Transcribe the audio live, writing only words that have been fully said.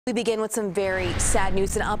We begin with some very sad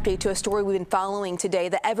news, an update to a story we've been following today.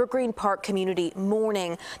 The Evergreen Park community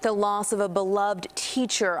mourning the loss of a beloved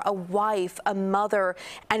teacher, a wife, a mother,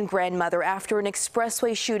 and grandmother after an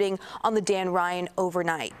expressway shooting on the Dan Ryan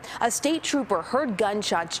overnight. A state trooper heard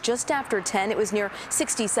gunshots just after 10. It was near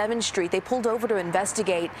 67th Street. They pulled over to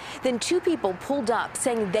investigate. Then two people pulled up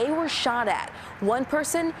saying they were shot at. One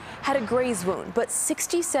person had a graze wound, but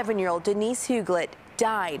 67-year-old Denise Huguelet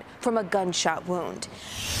died from a gunshot wound.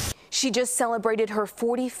 She just celebrated her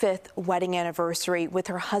 45th wedding anniversary with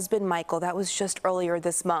her husband, Michael. That was just earlier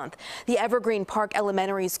this month. The Evergreen Park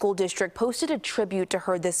Elementary School District posted a tribute to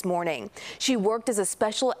her this morning. She worked as a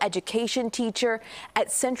special education teacher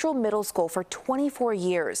at Central Middle School for 24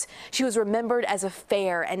 years. She was remembered as a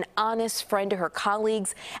fair and honest friend to her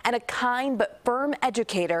colleagues and a kind but firm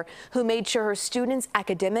educator who made sure her students'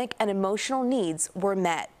 academic and emotional needs were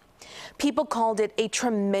met. People called it a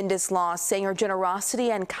tremendous loss, saying her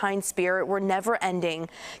generosity and kind spirit were never ending.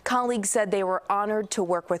 Colleagues said they were honored to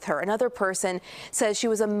work with her. Another person says she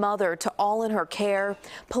was a mother to all in her care.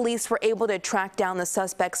 Police were able to track down the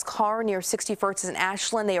suspect's car near 61st and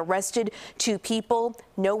Ashland. They arrested two people.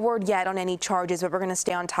 No word yet on any charges, but we're going to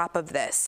stay on top of this.